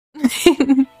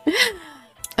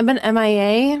I've been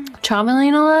MIA,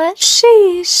 traveling a lot.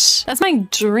 Sheesh. That's my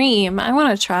dream. I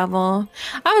want to travel.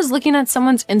 I was looking at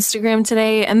someone's Instagram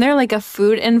today and they're like a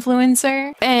food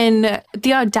influencer, and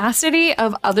the audacity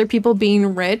of other people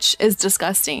being rich is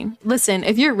disgusting. Listen,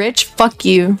 if you're rich, fuck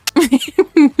you.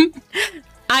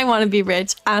 I want to be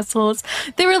rich, assholes.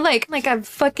 They were like a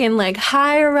fucking like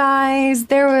high rise.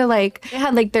 They were like, they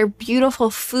had like their beautiful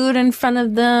food in front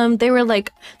of them. They were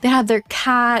like, they had their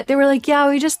cat. They were like, yeah,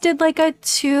 we just did like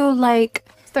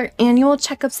their annual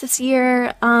checkups this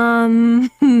year. And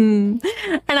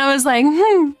I was like,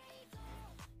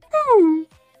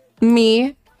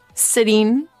 me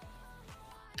sitting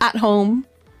at home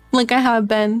like I have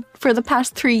been for the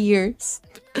past 3 years.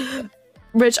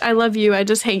 Rich, I love you. I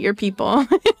just hate your people.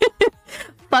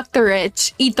 Fuck the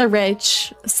rich. Eat the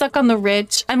rich. Suck on the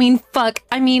rich. I mean, fuck.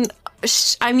 I mean,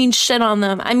 shit on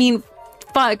them. I mean,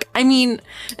 fuck. I mean...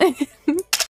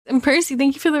 And Percy,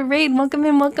 thank you for the raid. Welcome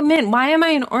in, welcome in. Why am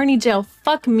I in Orny jail?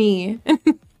 Fuck me.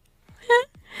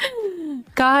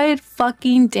 God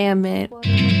fucking damn it.